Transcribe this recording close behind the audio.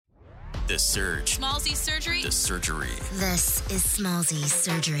The Surge. Smallzy Surgery. The Surgery. This is Smallzy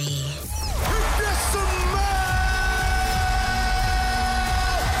Surgery.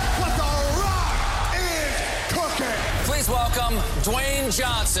 What the Rock is cooking. Please welcome Dwayne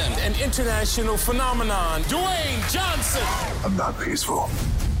Johnson. An international phenomenon, Dwayne Johnson. I'm not peaceful,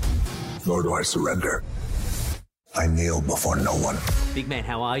 nor do I surrender. I kneel before no one. Big man,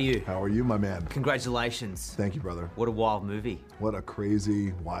 how are you? How are you, my man? Congratulations. Thank you, brother. What a wild movie. What a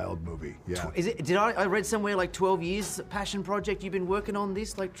crazy, wild movie. Yeah. I read somewhere like 12 years passion project you've been working on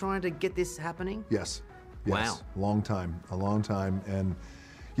this, like trying to get this happening? Yes. Wow. A long time. And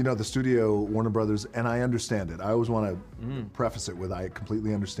you know, the studio, Warner Brothers, and I understand it. I always want to preface it with I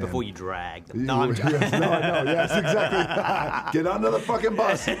completely understand. Before you drag them. No, I'm yes, no, I know. Yes, exactly. Get onto the fucking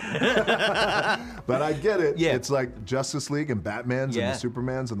bus. But I get it. Yeah. It's like Justice League and Batmans and the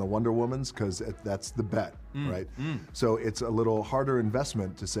Supermans and the Wonder Womans because that's the bet, right? So it's a little harder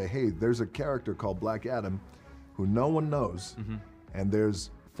investment to say, hey, there's a character called Black Adam who no one knows, and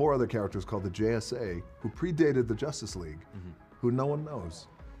there's 4 other characters called the JSA who predated the Justice League who no one knows.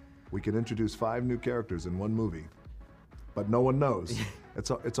 We can introduce 5 new characters in one movie, but no one knows.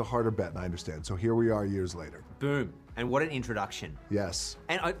 It's a harder bet, and I understand. So here we are years later. Boom. And what an introduction. Yes.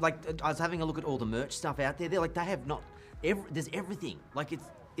 And I was having a look at all the merch stuff out there. They're like, they have not, there's everything. Like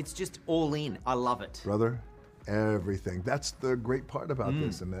it's just all in. I love it. Brother, everything. That's the great part about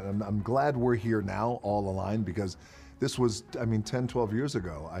this. And I'm glad we're here now, all aligned, because this was, 10, 12 years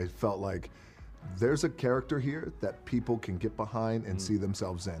ago, I felt like there's a character here that people can get behind and see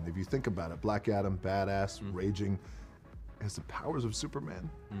themselves in. If you think about it, Black Adam, badass, raging, has the powers of Superman,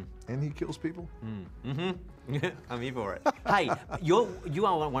 and he kills people. I'm here for it. Hey, you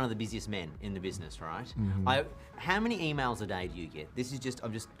are one of the busiest men in the business, right? How many emails a day do you get?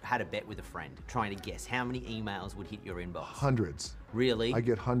 I've just had a bet with a friend trying to guess how many emails would hit your inbox. Hundreds. Really? I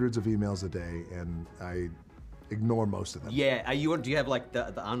get hundreds of emails a day, and I ignore most of them. Yeah. Do you have like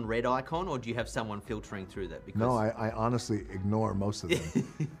the unread icon, or do you have someone filtering through that? Because No, I honestly ignore most of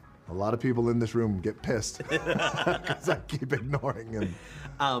them. A lot of people in this room get pissed because I keep ignoring them.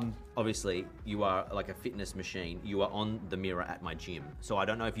 Obviously, you are like a fitness machine. You are on the mirror at my gym. So I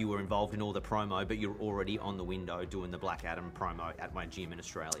don't know if you were involved in all the promo, but you're already on the window doing the Black Adam promo at my gym in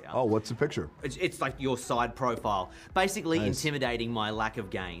Australia. Oh, what's the picture? It's like your side profile, basically intimidating my lack of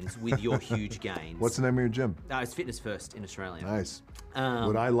gains with your huge gains. What's the name of your gym? It's Fitness First in Australia. Nice.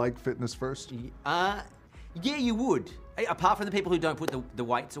 Would I like Fitness First? Yeah, you would. Apart from the people who don't put the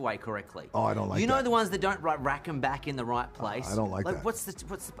weights away correctly. Oh, I don't like that. You know the ones that don't rack them back in the right place? I don't like that.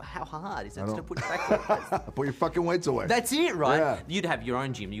 How hard is it to put it back in the place? Put your fucking weights away. That's it, right? Yeah. You'd have your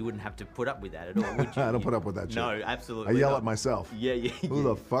own gym. You wouldn't have to put up with that at all, would you? I don't put up with that shit. No, absolutely I yell not. at myself. Yeah. Who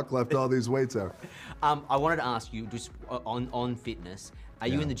the fuck left all these weights out? I wanted to ask you, just on fitness, are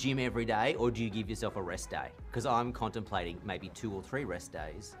you in the gym every day, or do you give yourself a rest day? Because I'm contemplating maybe 2 or 3 rest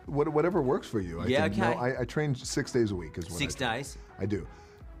days. Whatever works for you. Yeah, think. okay. No, I train 6 days a week is what 6 days? I do.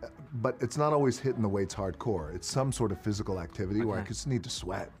 But it's not always hitting the weights hardcore. It's some sort of physical activity where I just need to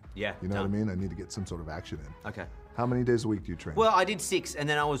sweat. Yeah, You know what I mean? I need to get some sort of action in. Okay. How many days a week do you train? Well, I did 6, and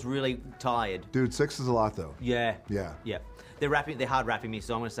then I was really tired. Dude, 6 is a lot though. Yeah. Yeah. They're hard wrapping me,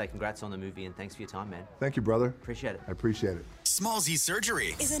 so I'm going to say congrats on the movie and thanks for your time, man. Thank you, brother. Appreciate it. I appreciate it. Smallzy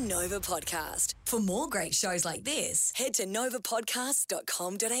Surgery Is a Nova podcast. For more great shows like this, head to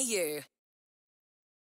novapodcast.com.au.